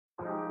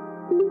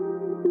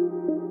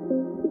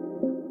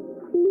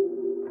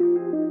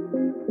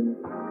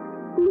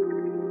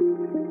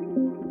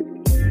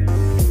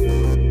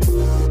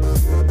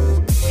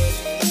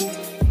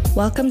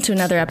Welcome to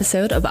another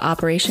episode of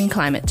Operation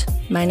Climate.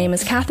 My name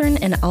is Catherine,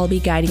 and I'll be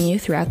guiding you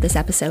throughout this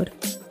episode.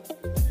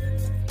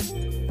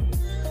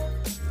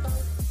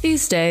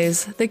 These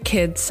days, the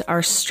kids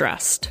are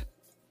stressed.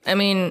 I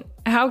mean,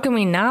 how can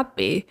we not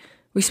be?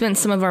 We spent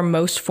some of our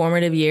most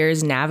formative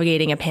years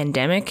navigating a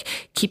pandemic,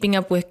 keeping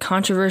up with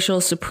controversial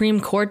Supreme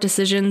Court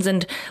decisions,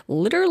 and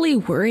literally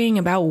worrying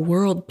about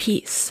world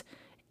peace.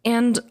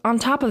 And on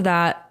top of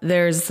that,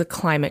 there's the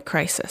climate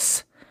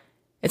crisis.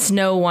 It's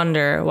no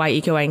wonder why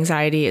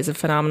eco-anxiety is a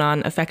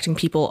phenomenon affecting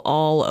people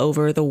all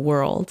over the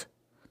world.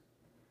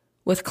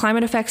 With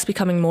climate effects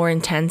becoming more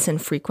intense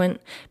and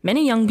frequent,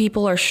 many young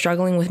people are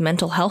struggling with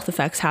mental health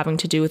effects having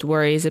to do with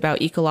worries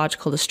about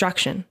ecological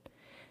destruction.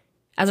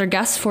 As our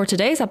guests for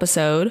today's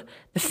episode,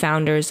 the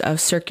founders of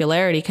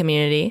Circularity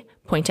community,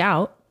 point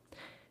out,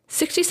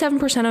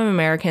 67% of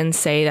Americans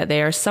say that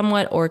they are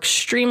somewhat or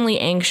extremely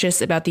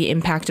anxious about the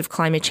impact of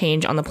climate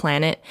change on the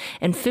planet,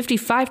 and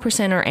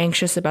 55% are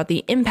anxious about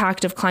the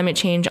impact of climate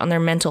change on their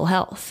mental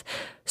health.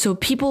 So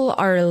people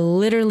are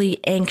literally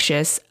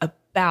anxious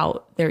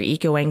about their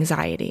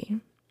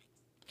eco-anxiety.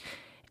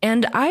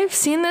 And I've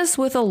seen this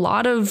with a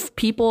lot of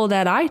people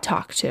that I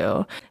talk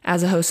to.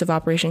 As a host of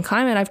Operation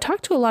Climate, I've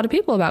talked to a lot of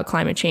people about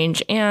climate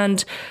change.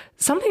 And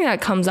something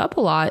that comes up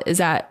a lot is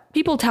that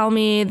people tell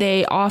me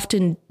they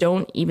often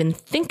don't even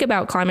think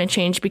about climate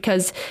change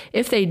because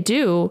if they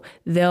do,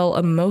 they'll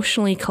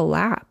emotionally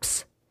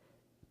collapse.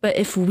 But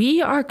if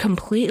we are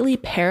completely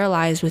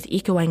paralyzed with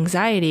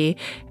eco-anxiety,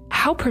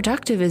 how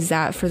productive is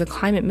that for the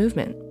climate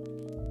movement?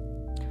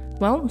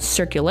 Well,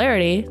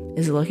 Circularity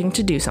is looking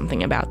to do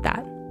something about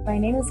that. My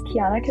name is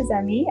Kiana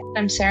Kazemi.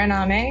 I'm Sarah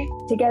Name.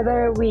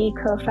 Together, we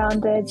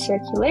co-founded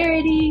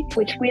Circularity,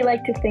 which we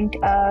like to think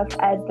of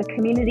as the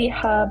community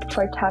hub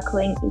for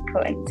tackling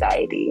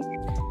eco-anxiety.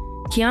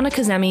 Kiana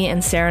Kazemi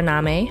and Sarah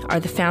Name are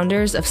the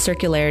founders of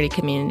Circularity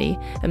Community,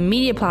 a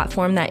media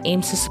platform that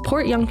aims to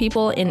support young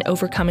people in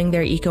overcoming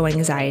their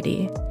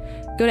eco-anxiety.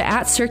 Go to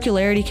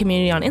 @Circularity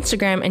Community on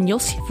Instagram and you'll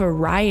see a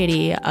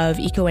variety of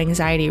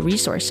eco-anxiety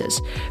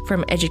resources,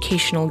 from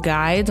educational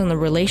guides on the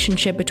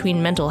relationship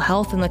between mental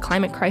health and the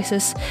climate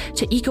crisis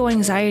to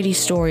eco-anxiety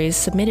stories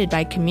submitted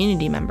by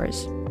community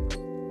members.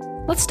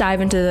 Let's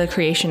dive into the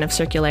creation of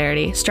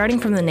Circularity, starting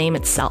from the name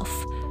itself.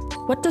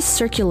 What does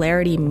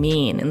circularity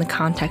mean in the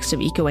context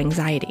of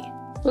eco-anxiety?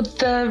 Well,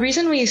 the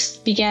reason we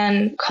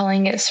began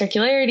calling it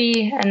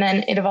Circularity and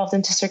then it evolved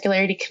into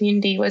Circularity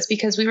Community was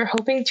because we were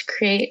hoping to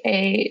create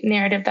a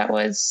narrative that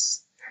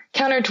was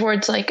counter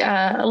towards like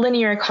a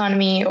linear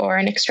economy or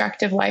an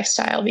extractive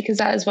lifestyle, because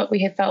that is what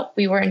we had felt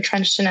we were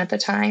entrenched in at the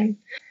time.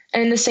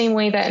 And in the same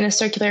way that in a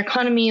circular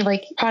economy,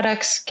 like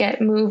products get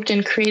moved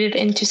and created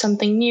into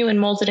something new and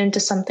molded into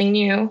something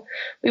new,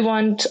 we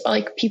want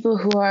like people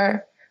who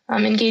are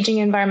engaging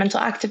in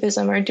environmental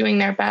activism or doing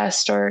their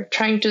best or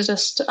trying to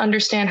just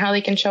understand how they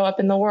can show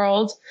up in the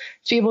world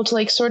to be able to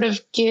like sort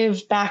of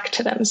give back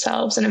to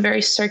themselves in a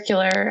very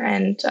circular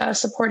and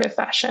supportive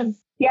fashion.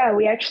 Yeah,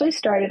 we actually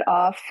started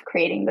off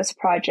creating this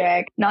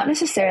project, not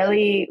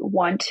necessarily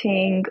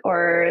wanting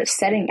or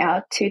setting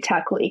out to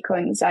tackle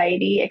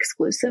eco-anxiety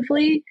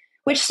exclusively,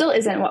 which still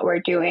isn't what we're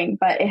doing,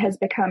 but it has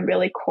become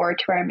really core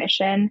to our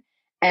mission.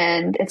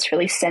 And it's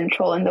really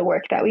central in the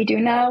work that we do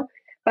now.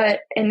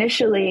 But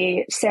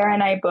initially, Sarah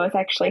and I both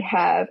actually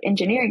have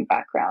engineering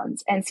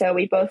backgrounds. And so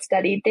we both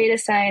studied data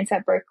science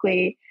at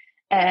Berkeley,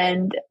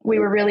 and we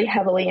were really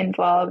heavily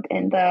involved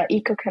in the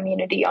eco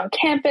community on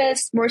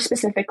campus, more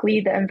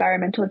specifically the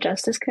environmental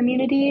justice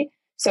community.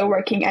 So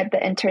working at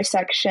the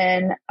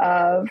intersection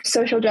of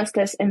social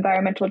justice,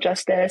 environmental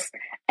justice,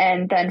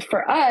 and then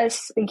for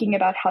us, thinking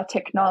about how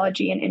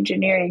technology and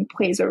engineering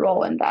plays a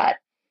role in that.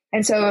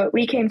 And so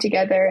we came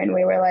together and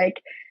we were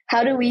like,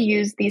 how do we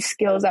use these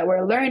skills that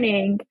we're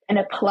learning and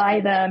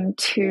apply them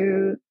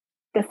to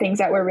the things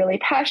that we're really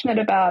passionate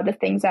about, the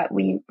things that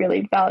we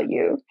really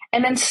value?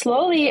 And then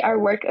slowly our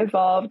work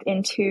evolved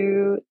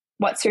into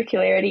what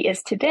Circularity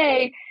is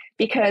today,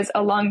 because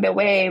along the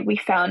way, we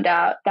found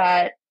out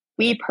that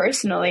we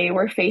personally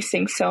were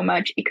facing so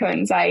much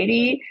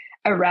eco-anxiety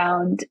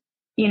around,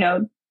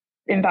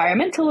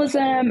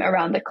 environmentalism,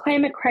 around the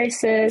climate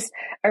crisis,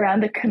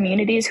 around the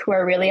communities who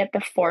are really at the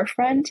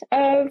forefront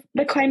of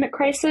the climate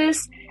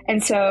crisis.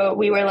 And so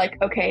we were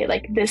like, okay,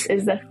 like this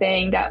is the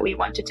thing that we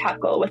want to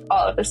tackle with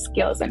all of the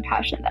skills and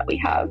passion that we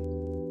have.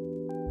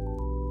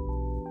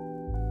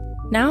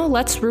 Now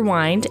let's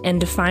rewind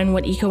and define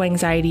what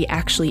eco-anxiety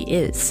actually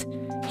is.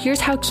 Here's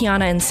how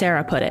Kiana and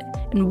Sarah put it,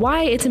 and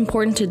why it's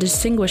important to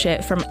distinguish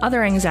it from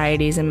other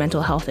anxieties and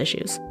mental health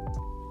issues.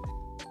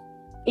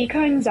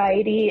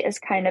 Eco-anxiety is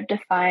kind of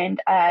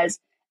defined as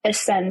a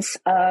sense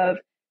of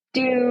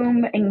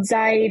doom,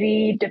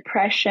 anxiety,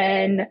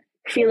 depression,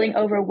 feeling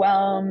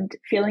overwhelmed,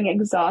 feeling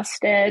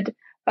exhausted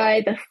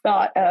by the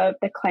thought of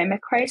the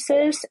climate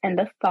crisis and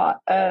the thought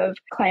of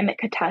climate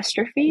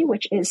catastrophe,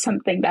 which is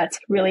something that's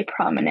really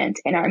prominent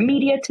in our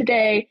media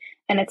today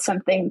And it's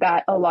something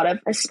that a lot of,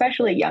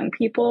 especially young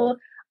people,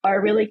 are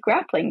really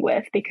grappling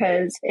with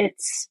because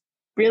it's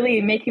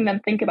really making them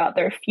think about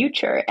their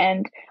future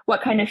and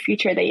what kind of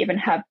future they even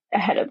have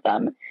ahead of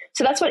them.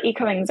 So that's what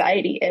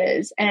eco-anxiety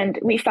is. And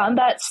we found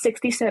that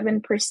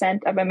 67%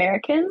 of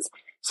Americans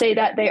say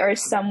that they are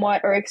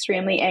somewhat or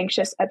extremely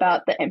anxious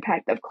about the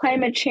impact of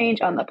climate change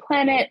on the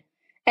planet.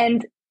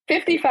 And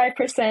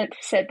 55%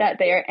 said that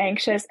they are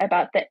anxious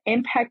about the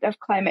impact of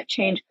climate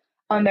change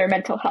on their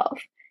mental health,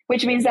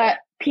 which means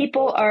that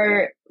people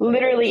are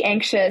literally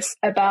anxious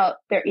about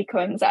their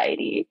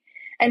eco-anxiety.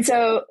 And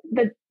so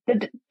the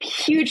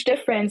huge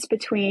difference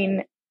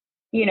between,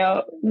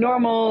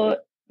 normal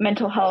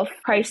mental health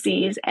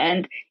crises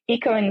and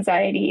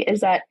eco-anxiety is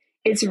that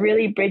it's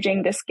really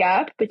bridging this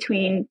gap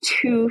between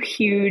two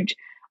huge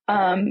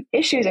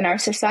issues in our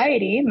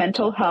society,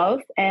 mental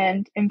health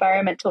and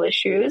environmental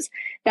issues,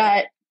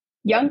 that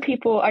young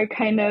people are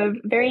kind of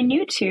very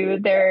new to.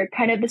 They're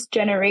kind of this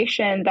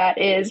generation that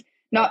is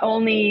not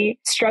only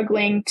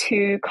struggling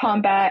to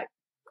combat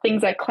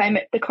things like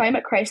the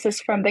climate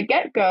crisis from the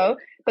get-go,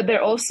 but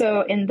they're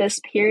also in this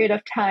period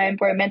of time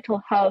where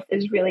mental health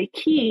is really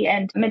key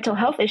and mental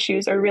health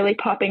issues are really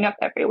popping up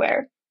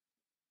everywhere.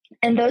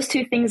 And those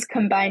two things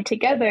combined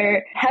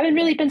together haven't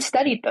really been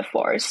studied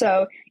before.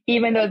 So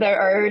even though there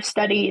are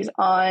studies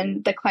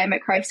on the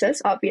climate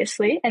crisis,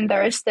 obviously, and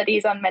there are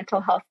studies on mental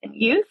health in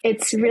youth,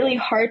 it's really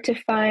hard to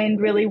find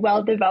really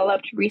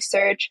well-developed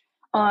research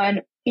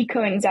on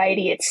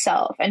eco-anxiety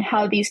itself and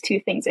how these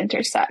two things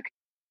intersect.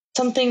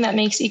 Something that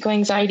makes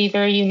eco-anxiety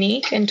very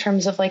unique in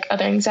terms of like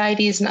other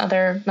anxieties and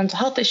other mental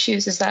health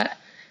issues is that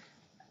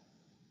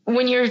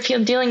when you're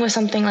dealing with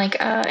something like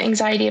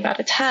anxiety about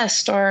a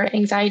test or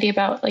anxiety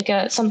about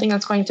like something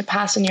that's going to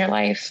pass in your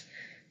life,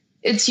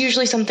 it's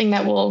usually something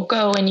that will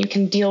go and you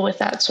can deal with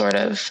that sort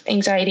of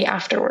anxiety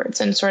afterwards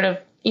and sort of,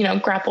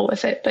 grapple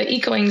with it. But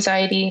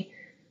eco-anxiety,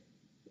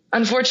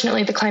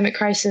 unfortunately, the climate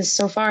crisis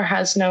so far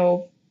has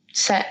no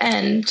set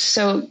end.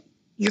 So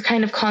you're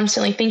kind of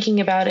constantly thinking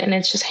about it and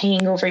it's just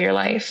hanging over your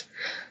life.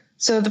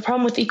 So the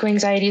problem with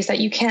eco-anxiety is that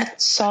you can't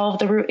solve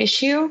the root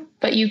issue,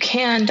 but you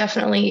can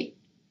definitely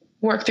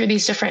work through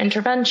these different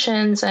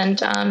interventions and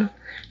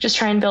just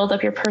try and build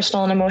up your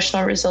personal and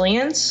emotional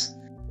resilience.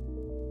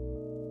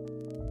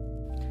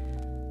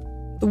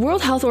 The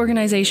World Health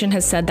Organization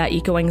has said that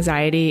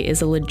eco-anxiety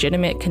is a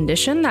legitimate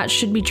condition that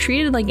should be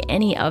treated like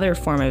any other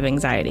form of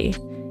anxiety.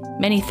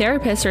 Many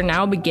therapists are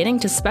now beginning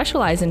to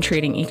specialize in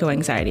treating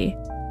eco-anxiety.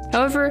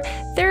 However,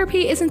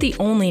 therapy isn't the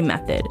only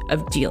method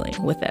of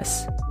dealing with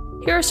this.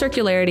 Here are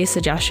Circularity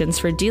suggestions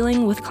for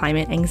dealing with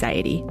climate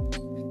anxiety.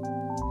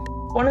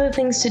 One of the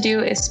things to do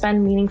is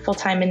spend meaningful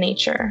time in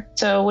nature.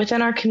 So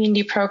within our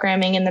community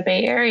programming in the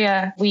Bay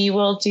Area, we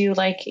will do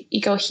like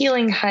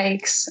eco-healing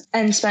hikes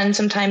and spend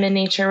some time in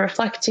nature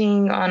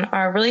reflecting on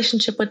our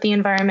relationship with the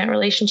environment,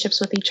 relationships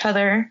with each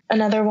other.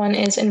 Another one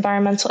is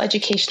environmental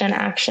education and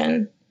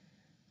action.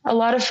 A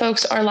lot of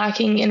folks are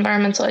lacking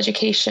environmental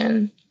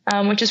education,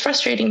 which is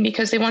frustrating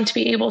because they want to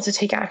be able to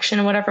take action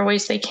in whatever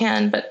ways they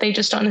can, but they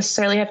just don't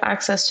necessarily have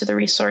access to the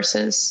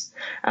resources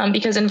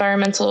because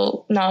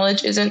environmental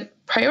knowledge isn't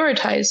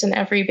prioritized in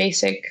every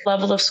basic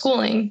level of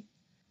schooling.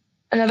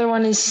 Another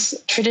one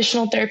is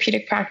traditional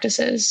therapeutic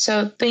practices.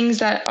 So things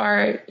that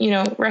are,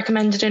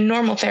 recommended in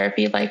normal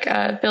therapy, like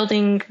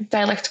building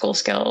dialectical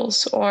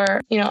skills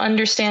or,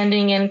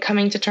 understanding and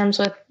coming to terms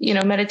with,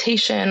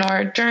 meditation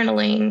or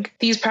journaling.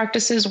 These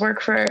practices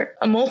work for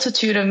a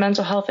multitude of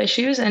mental health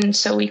issues. And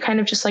so we kind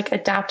of just like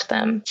adapt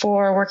them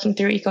for working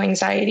through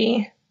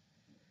eco-anxiety.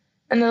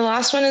 And the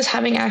last one is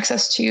having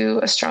access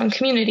to a strong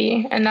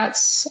community. And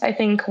that's, I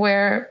think,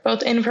 where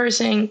both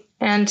in-person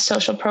and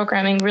social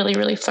programming really,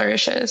 really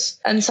flourishes.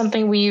 And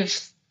something we've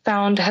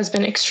found has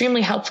been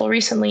extremely helpful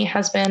recently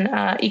has been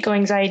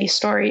eco-anxiety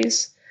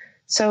stories.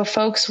 So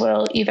folks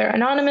will either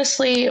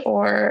anonymously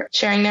or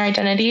sharing their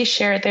identity,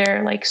 share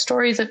their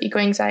stories of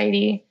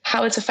eco-anxiety,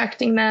 how it's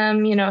affecting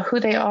them, who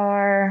they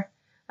are,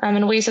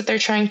 and ways that they're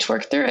trying to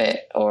work through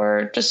it.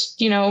 Or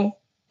just,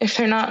 if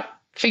they're not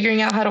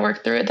figuring out how to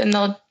work through it, then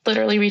they'll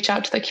literally reach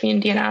out to the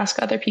community and ask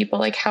other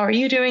people, how are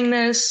you doing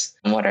this?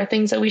 What are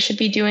things that we should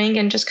be doing?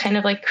 And just kind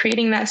of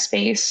creating that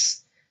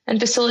space and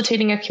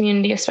facilitating a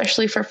community,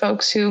 especially for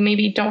folks who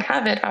maybe don't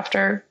have it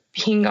after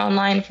being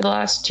online for the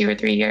last 2 or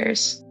 3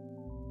 years.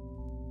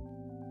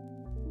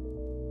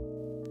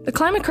 The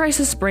climate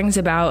crisis brings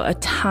about a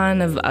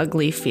ton of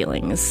ugly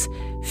feelings.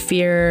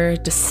 Fear,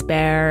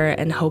 despair,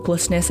 and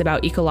hopelessness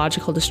about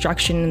ecological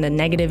destruction and the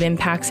negative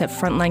impacts that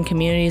frontline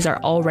communities are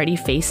already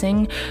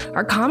facing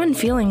are common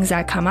feelings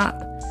that come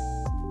up.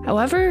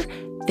 However,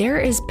 there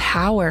is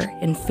power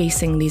in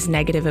facing these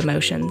negative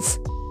emotions.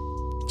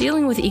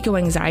 Dealing with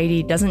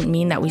eco-anxiety doesn't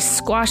mean that we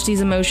squash these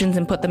emotions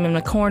and put them in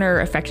a corner,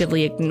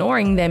 effectively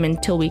ignoring them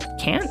until we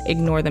can't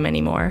ignore them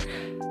anymore.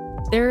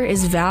 There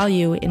is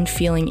value in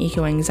feeling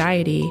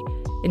eco-anxiety,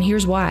 and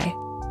here's why.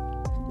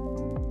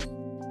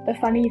 The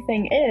funny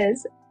thing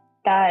is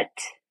that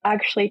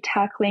actually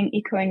tackling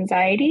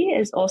eco-anxiety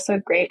is also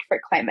great for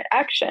climate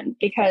action,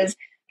 because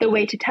the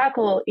way to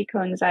tackle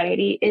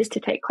eco-anxiety is to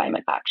take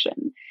climate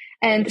action.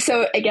 And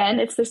so again,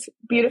 it's this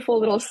beautiful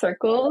little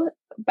circle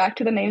back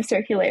to the name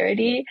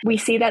circularity. We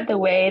see that the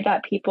way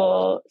that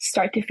people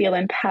start to feel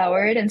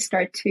empowered and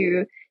start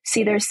to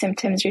see their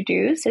symptoms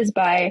reduce is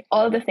by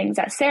all of the things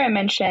that Sarah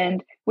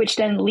mentioned, which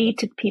then lead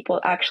to people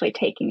actually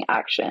taking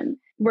action.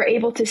 We're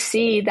able to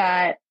see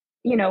that,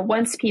 you know,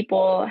 once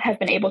people have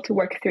been able to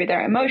work through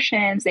their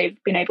emotions, they've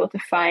been able to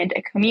find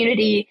a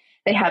community,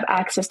 they have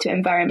access to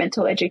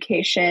environmental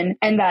education,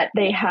 and that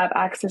they have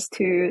access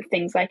to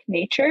things like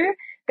nature,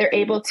 they're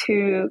able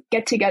to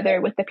get together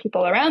with the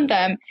people around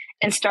them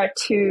and start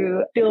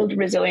to build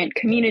resilient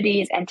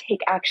communities and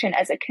take action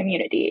as a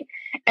community.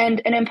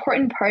 And an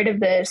important part of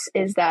this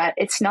is that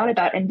it's not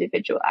about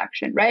individual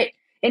action, right?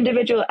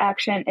 Individual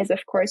action is,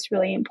 of course,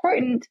 really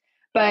important,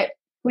 but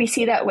we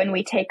see that when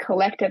we take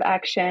collective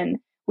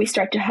action, we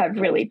start to have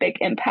really big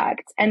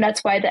impacts. And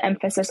that's why the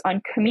emphasis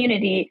on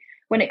community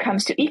when it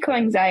comes to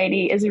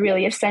eco-anxiety is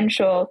really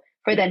essential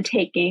for then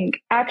taking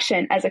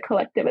action as a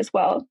collective as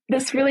well.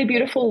 This really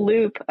beautiful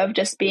loop of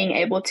just being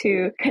able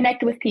to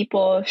connect with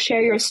people,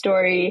 share your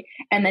story,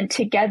 and then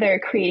together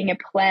creating a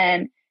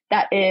plan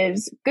that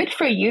is good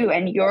for you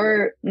and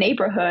your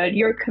neighborhood,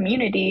 your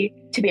community,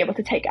 to be able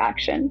to take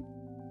action.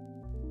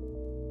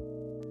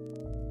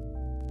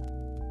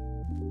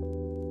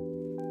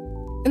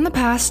 In the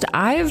past,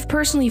 I've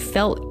personally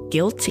felt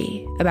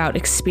guilty about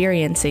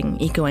experiencing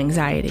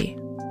eco-anxiety.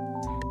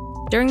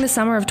 During the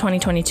summer of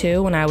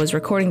 2022, when I was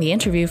recording the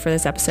interview for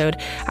this episode,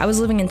 I was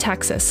living in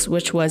Texas,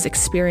 which was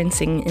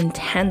experiencing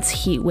intense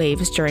heat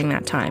waves during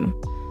that time.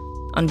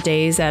 On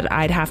days that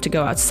I'd have to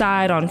go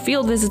outside on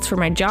field visits for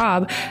my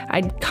job,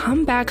 I'd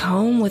come back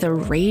home with a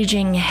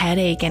raging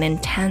headache and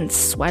intense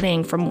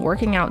sweating from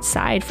working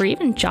outside for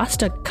even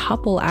just a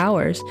couple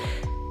hours.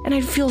 And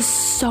I'd feel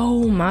so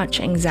much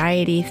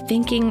anxiety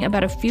thinking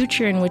about a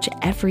future in which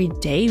every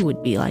day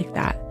would be like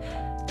that.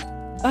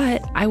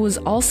 But I was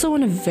also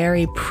in a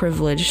very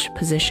privileged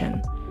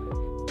position.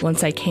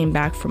 Once I came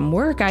back from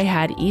work, I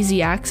had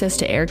easy access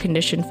to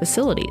air-conditioned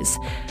facilities.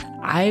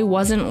 I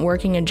wasn't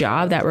working a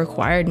job that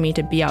required me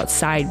to be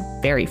outside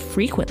very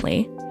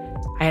frequently.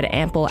 I had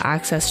ample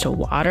access to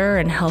water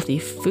and healthy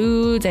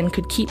foods and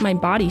could keep my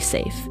body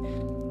safe.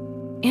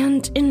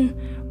 And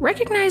in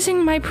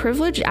recognizing my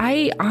privilege,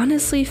 I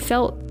honestly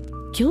felt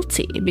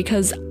guilty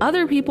because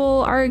other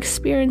people are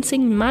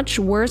experiencing much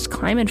worse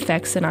climate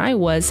effects than I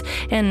was,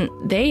 and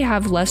they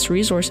have less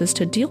resources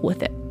to deal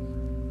with it.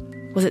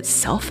 Was it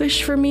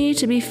selfish for me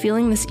to be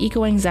feeling this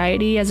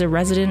eco-anxiety as a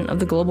resident of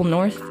the global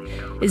north?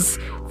 Is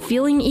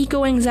feeling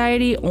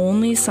eco-anxiety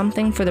only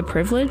something for the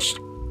privileged?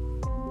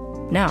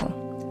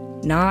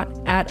 No, not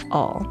at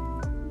all.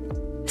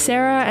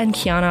 Sarah and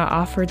Kiana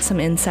offered some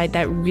insight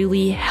that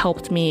really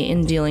helped me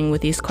in dealing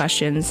with these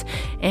questions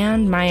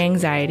and my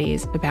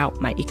anxieties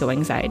about my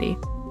eco-anxiety.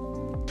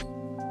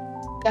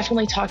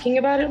 Definitely talking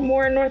about it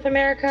more in North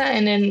America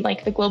and in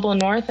like the global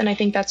north. And I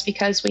think that's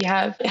because we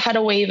have had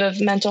a wave of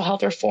mental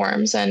health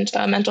reforms and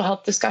mental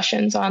health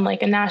discussions on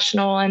like a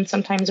national and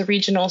sometimes a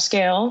regional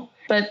scale.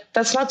 But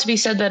that's not to be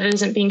said that it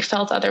isn't being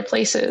felt other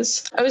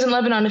places. I was in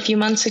Lebanon a few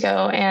months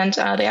ago, and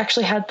they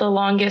actually had the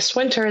longest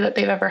winter that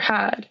they've ever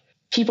had.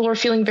 People were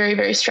feeling very,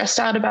 very stressed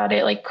out about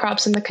it. Like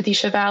crops in the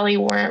Kadisha Valley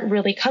weren't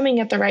really coming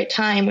at the right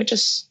time, which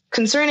is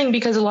concerning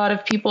because a lot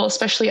of people,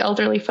 especially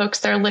elderly folks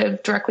there,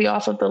 live directly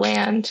off of the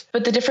land.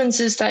 But the difference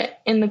is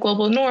that in the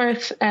global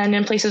north and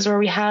in places where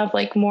we have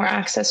like more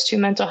access to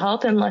mental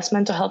health and less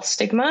mental health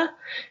stigma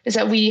is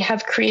that we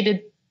have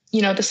created,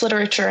 this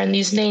literature and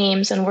these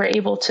names, and we're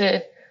able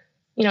to,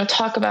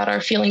 talk about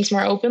our feelings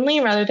more openly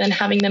rather than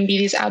having them be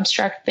these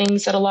abstract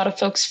things that a lot of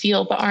folks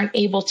feel but aren't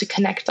able to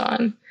connect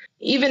on.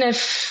 Even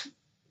if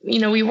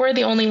we were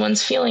the only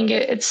ones feeling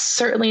it, it's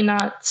certainly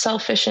not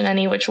selfish in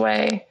any which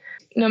way.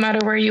 No matter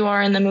where you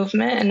are in the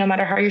movement and no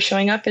matter how you're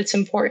showing up, it's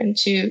important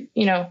to,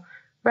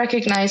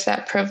 recognize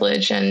that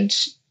privilege and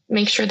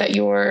make sure that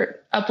you're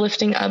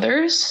uplifting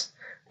others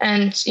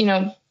and,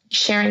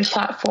 sharing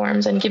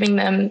platforms and giving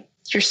them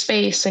your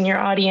space and your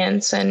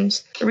audience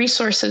and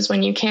resources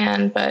when you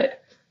can. But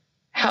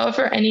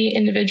however any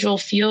individual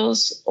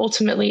feels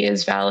ultimately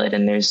is valid.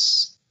 And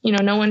there's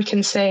no one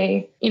can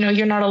say,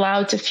 you're not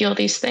allowed to feel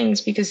these things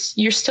because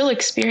you're still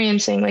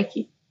experiencing, like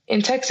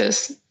in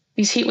Texas,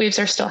 these heat waves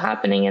are still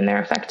happening and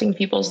they're affecting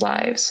people's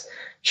lives.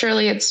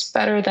 Surely it's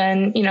better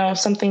than,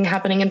 something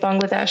happening in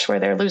Bangladesh where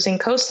they're losing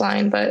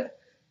coastline. But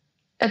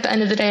at the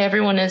end of the day,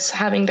 everyone is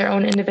having their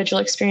own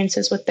individual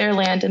experiences with their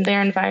land and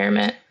their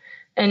environment.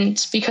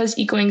 And because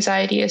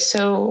eco-anxiety is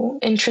so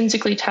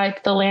intrinsically tied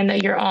to the land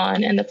that you're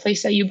on and the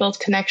place that you build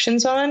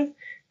connections on,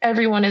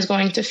 everyone is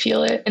going to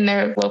feel it in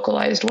their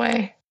localized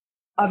way.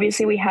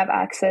 Obviously, we have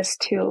access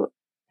to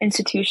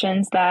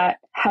institutions that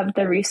have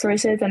the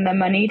resources and the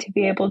money to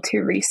be able to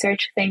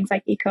research things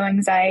like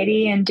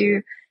eco-anxiety and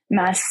do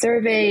mass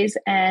surveys.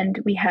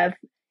 And we have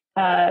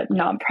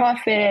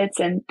nonprofits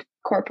and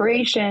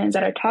corporations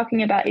that are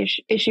talking about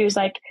issues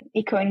like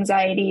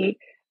eco-anxiety,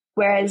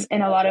 whereas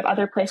in a lot of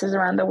other places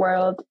around the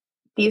world,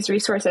 these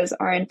resources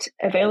aren't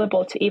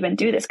available to even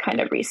do this kind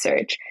of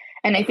research.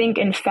 And I think,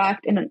 in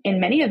fact, in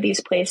many of these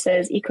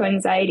places,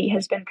 eco-anxiety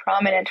has been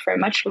prominent for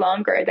much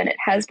longer than it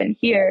has been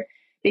here,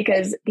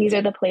 because these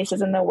are the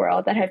places in the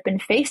world that have been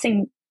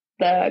facing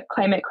the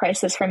climate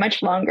crisis for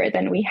much longer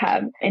than we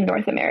have in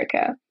North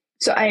America.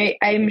 So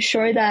I'm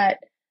sure that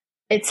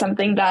it's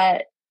something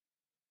that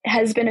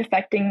has been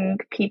affecting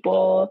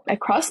people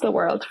across the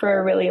world for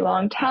a really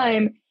long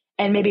time.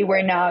 And maybe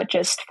we're now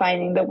just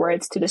finding the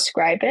words to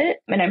describe it.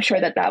 And I'm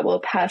sure that that will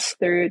pass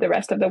through the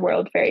rest of the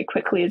world very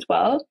quickly as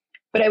well.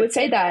 But I would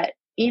say that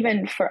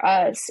even for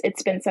us,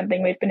 it's been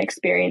something we've been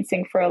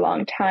experiencing for a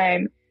long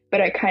time, but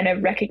are kind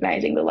of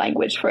recognizing the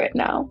language for it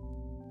now.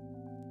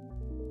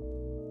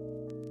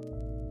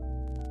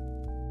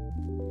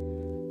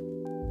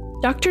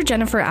 Dr.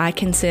 Jennifer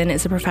Atkinson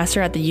is a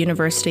professor at the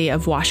University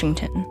of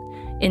Washington.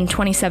 In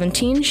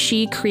 2017,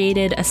 she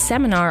created a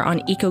seminar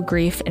on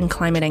eco-grief and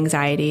climate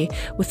anxiety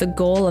with the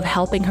goal of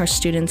helping her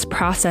students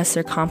process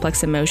their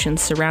complex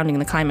emotions surrounding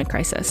the climate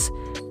crisis.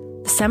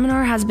 The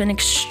seminar has been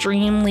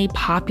extremely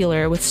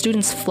popular, with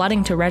students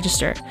flooding to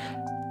register.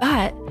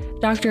 But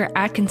Dr.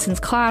 Atkinson's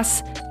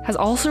class has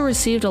also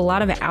received a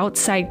lot of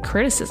outside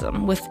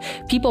criticism, with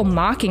people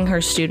mocking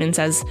her students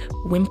as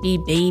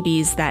wimpy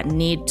babies that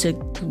need to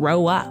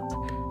grow up.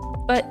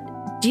 But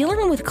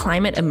dealing with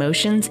climate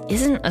emotions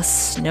isn't a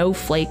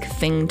snowflake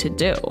thing to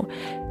do.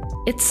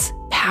 It's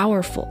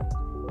powerful.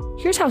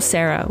 Here's how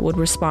Sarah would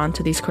respond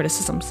to these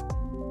criticisms.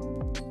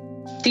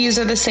 These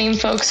are the same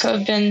folks who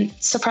have been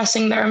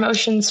suppressing their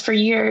emotions for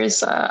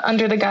years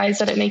under the guise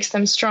that it makes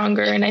them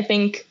stronger. And I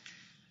think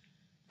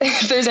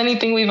if there's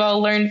anything we've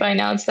all learned by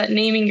now, it's that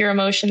naming your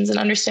emotions and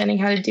understanding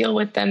how to deal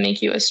with them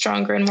make you a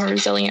stronger and more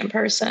resilient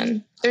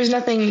person. There's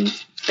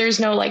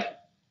no like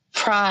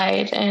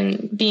pride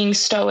and being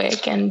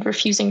stoic and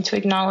refusing to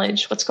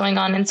acknowledge what's going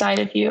on inside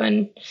of you.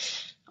 And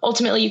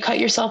ultimately, you cut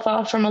yourself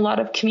off from a lot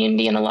of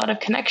community and a lot of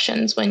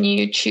connections when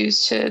you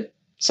choose to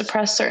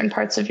suppress certain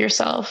parts of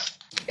yourself.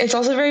 It's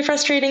also very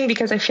frustrating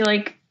because I feel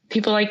like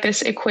people like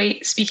this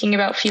equate speaking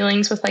about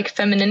feelings with like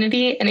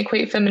femininity and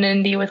equate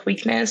femininity with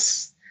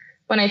weakness,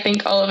 when I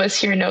think all of us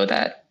here know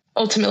that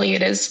ultimately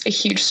it is a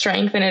huge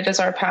strength and it is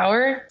our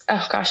power.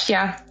 Oh gosh,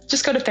 yeah.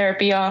 Just go to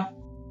therapy, y'all.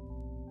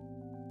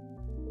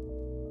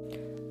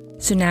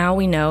 So now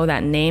we know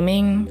that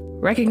naming,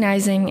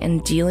 recognizing,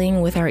 and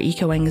dealing with our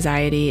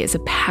eco-anxiety is a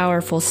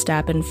powerful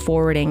step in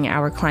forwarding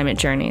our climate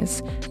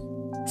journeys.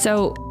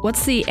 So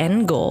what's the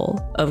end goal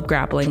of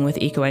grappling with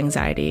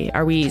eco-anxiety?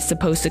 Are we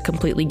supposed to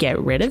completely get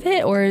rid of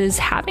it, or is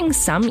having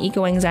some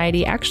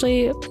eco-anxiety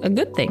actually a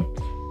good thing?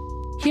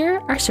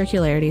 Here are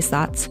Circularity's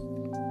thoughts.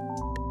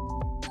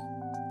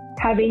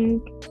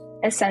 Having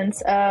a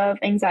sense of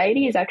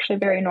anxiety is actually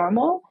very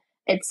normal.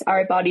 It's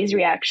our body's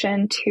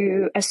reaction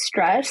to a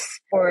stress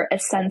or a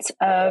sense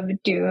of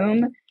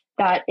doom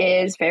that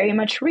is very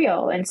much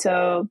real. And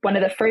so one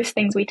of the first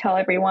things we tell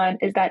everyone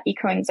is that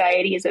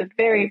eco-anxiety is a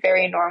very,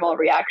 very normal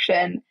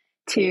reaction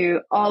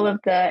to all of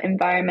the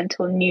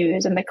environmental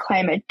news and the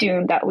climate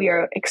doom that we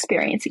are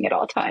experiencing at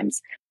all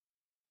times.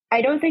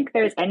 I don't think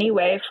there's any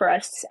way for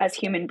us as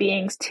human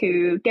beings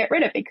to get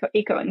rid of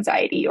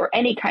eco-anxiety or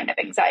any kind of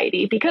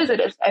anxiety, because it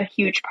is a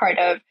huge part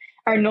of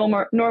our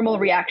normal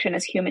reaction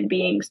as human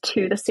beings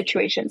to the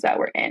situations that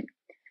we're in.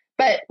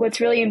 But what's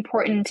really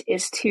important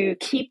is to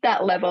keep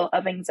that level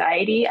of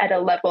anxiety at a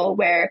level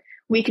where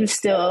we can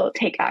still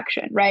take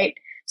action, right?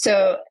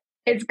 So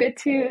it's good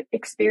to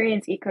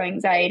experience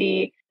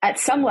eco-anxiety at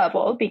some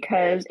level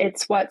because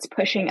it's what's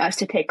pushing us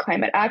to take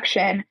climate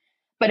action.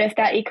 But if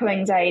that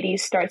eco-anxiety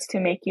starts to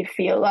make you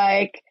feel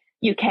like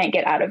you can't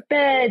get out of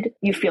bed,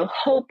 you feel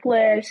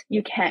hopeless,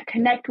 you can't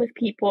connect with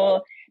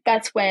people,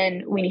 that's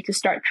when we need to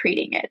start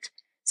treating it.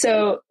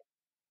 So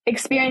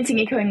experiencing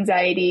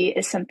eco-anxiety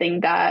is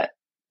something that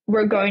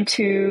we're going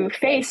to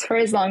face for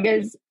as long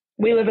as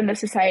we live in the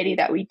society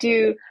that we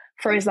do,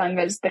 for as long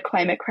as the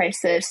climate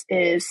crisis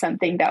is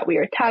something that we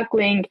are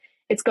tackling.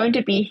 It's going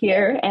to be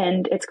here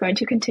and it's going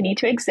to continue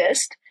to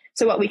exist.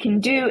 So what we can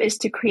do is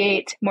to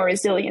create more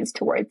resilience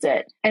towards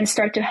it and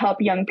start to help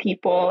young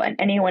people and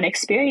anyone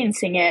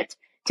experiencing it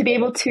to be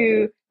able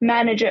to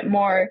manage it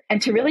more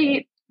and to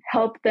really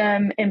help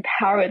them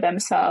empower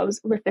themselves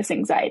with this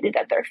anxiety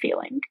that they're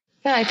feeling.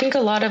 Yeah, I think a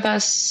lot of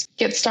us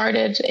get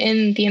started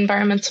in the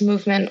environmental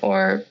movement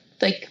or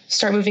like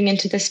start moving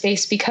into this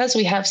space because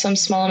we have some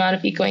small amount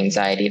of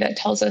eco-anxiety that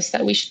tells us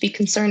that we should be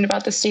concerned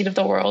about the state of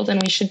the world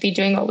and we should be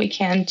doing what we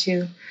can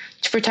to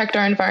protect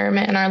our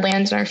environment and our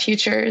lands and our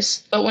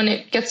futures. But when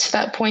it gets to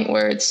that point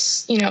where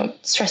it's,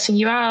 stressing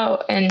you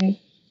out and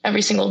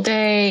every single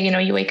day,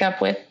 you wake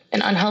up with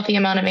an unhealthy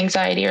amount of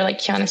anxiety, or like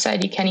Kiana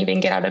said, you can't even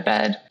get out of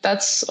bed.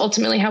 That's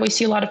ultimately how we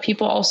see a lot of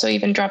people also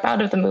even drop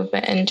out of the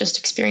movement and just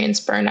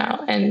experience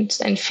burnout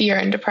and fear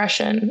and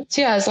depression.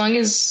 So yeah, as long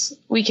as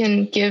we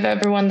can give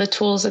everyone the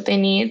tools that they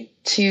need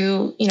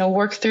to,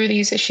 work through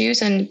these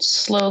issues and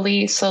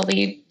slowly,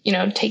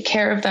 take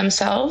care of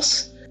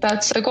themselves,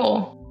 that's the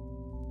goal.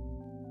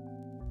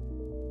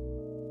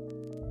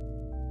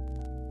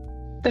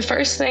 The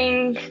first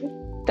thing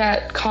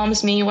that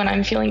calms me when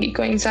I'm feeling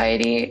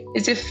eco-anxiety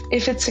is if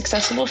it's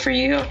accessible for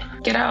you,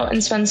 get out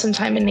and spend some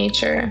time in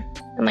nature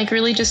and like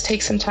really just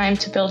take some time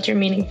to build your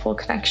meaningful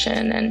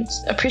connection and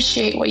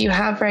appreciate what you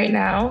have right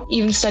now.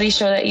 Even studies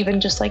show that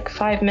even just like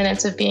 5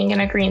 minutes of being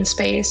in a green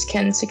space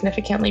can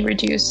significantly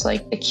reduce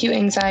like acute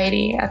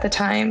anxiety at the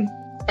time.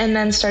 And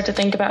then start to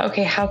think about,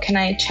 okay, how can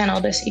I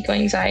channel this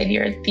eco-anxiety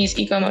or these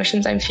eco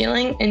emotions I'm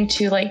feeling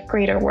into like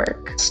greater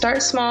work?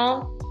 Start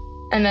small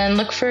and then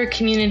look for a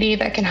community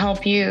that can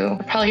help you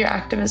propel your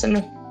activism,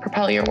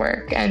 propel your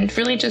work, and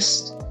really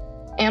just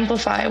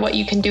amplify what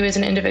you can do as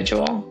an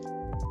individual.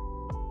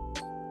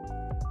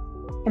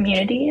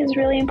 Community is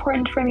really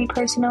important for me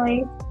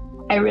personally.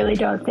 I really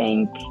don't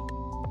think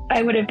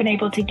I would have been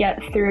able to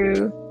get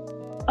through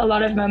a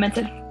lot of moments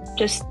of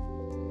just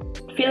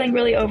feeling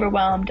really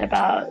overwhelmed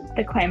about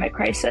the climate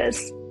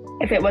crisis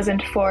if it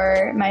wasn't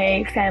for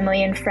my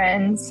family and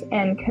friends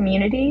and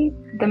community.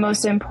 The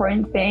most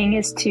important thing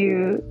is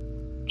to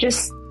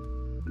just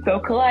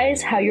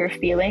vocalize how you're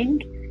feeling,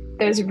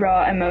 those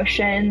raw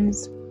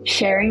emotions,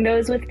 sharing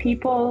those with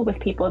people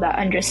that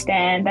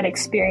understand, that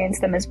experience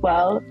them as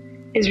well,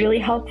 is really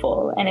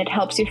helpful. And it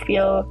helps you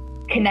feel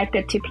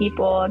connected to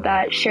people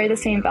that share the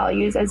same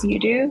values as you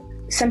do.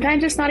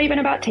 Sometimes it's not even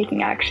about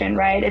taking action,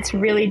 right? It's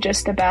really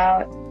just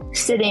about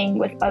sitting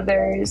with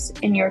others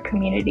in your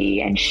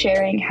community and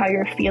sharing how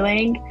you're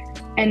feeling.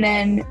 And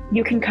then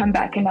you can come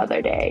back another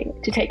day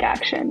to take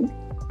action.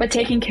 But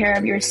taking care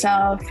of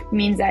yourself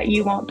means that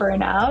you won't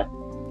burn out.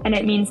 And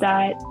it means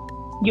that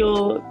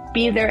you'll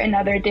be there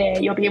another day.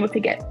 You'll be able to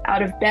get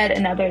out of bed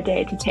another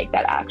day to take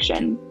that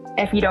action.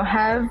 If you don't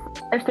have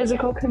a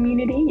physical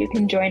community, you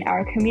can join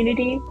our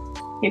community.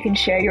 You can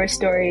share your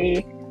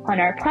story on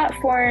our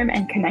platform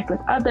and connect with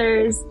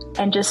others,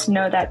 and just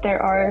know that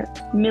there are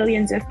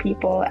millions of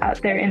people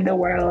out there in the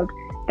world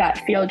that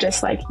feel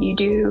just like you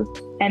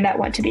do and that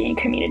want to be in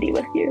community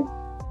with you.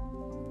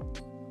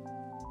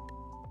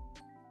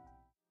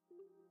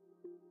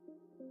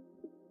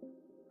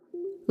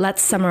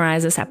 Let's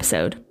summarize this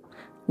episode.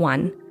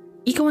 1.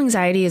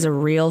 Eco-anxiety is a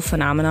real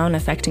phenomenon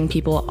affecting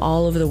people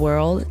all over the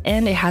world,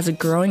 and it has a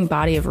growing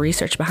body of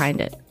research behind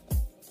it.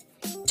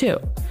 2.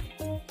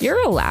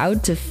 You're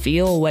allowed to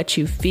feel what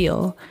you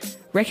feel.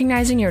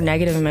 Recognizing your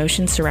negative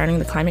emotions surrounding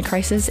the climate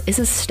crisis is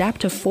a step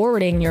to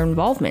forwarding your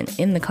involvement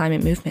in the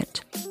climate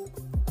movement.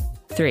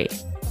 3.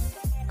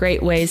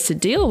 Great ways to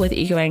deal with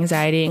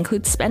eco-anxiety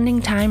include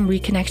spending time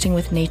reconnecting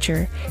with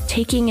nature,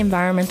 taking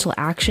environmental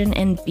action,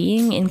 and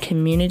being in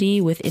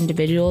community with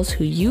individuals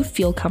who you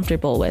feel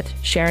comfortable with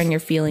sharing your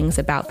feelings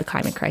about the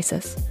climate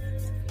crisis.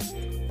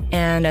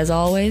 And as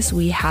always,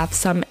 we have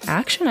some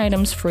action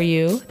items for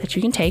you that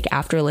you can take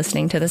after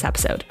listening to this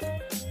episode.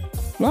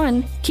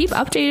 1. Keep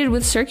updated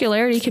with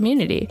Circularity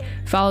Community.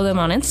 Follow them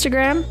on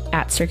Instagram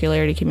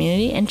 @Circularity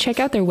Community and check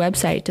out their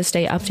website to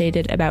stay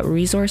updated about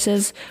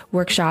resources,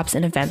 workshops,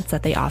 and events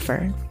that they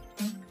offer.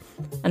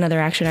 Another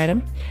action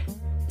item.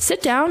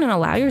 Sit down and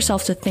allow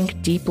yourself to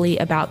think deeply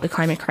about the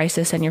climate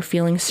crisis and your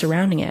feelings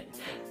surrounding it.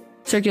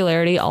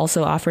 Circularity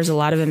also offers a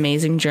lot of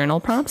amazing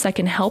journal prompts that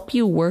can help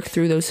you work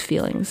through those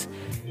feelings.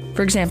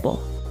 For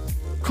example,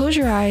 close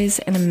your eyes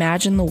and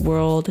imagine the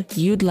world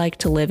you'd like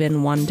to live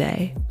in one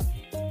day.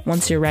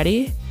 Once you're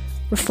ready,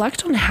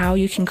 reflect on how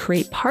you can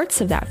create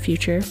parts of that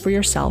future for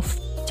yourself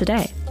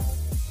today.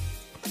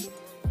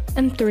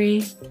 And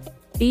 3,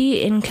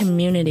 be in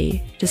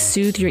community to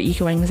soothe your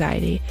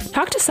eco-anxiety.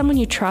 Talk to someone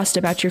you trust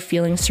about your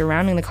feelings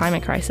surrounding the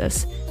climate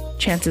crisis.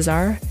 Chances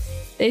are,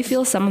 they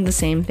feel some of the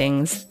same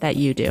things that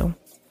you do.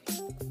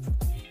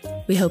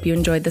 We hope you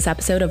enjoyed this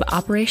episode of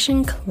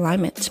Operation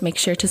Climate. Make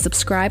sure to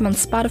subscribe on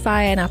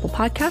Spotify and Apple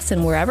Podcasts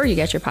and wherever you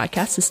get your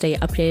podcasts to stay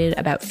updated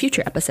about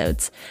future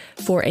episodes.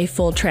 For a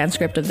full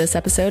transcript of this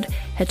episode,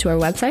 head to our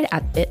website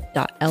at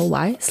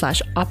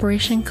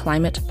bit.ly/Operation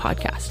Climate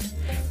Podcast.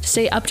 To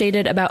stay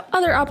updated about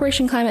other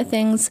Operation Climate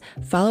things,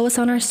 follow us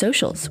on our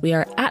socials. We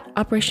are at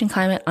Operation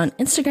Climate on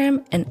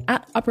Instagram and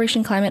at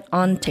Operation Climate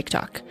on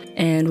TikTok.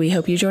 And we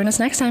hope you join us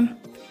next time.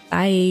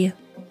 Bye.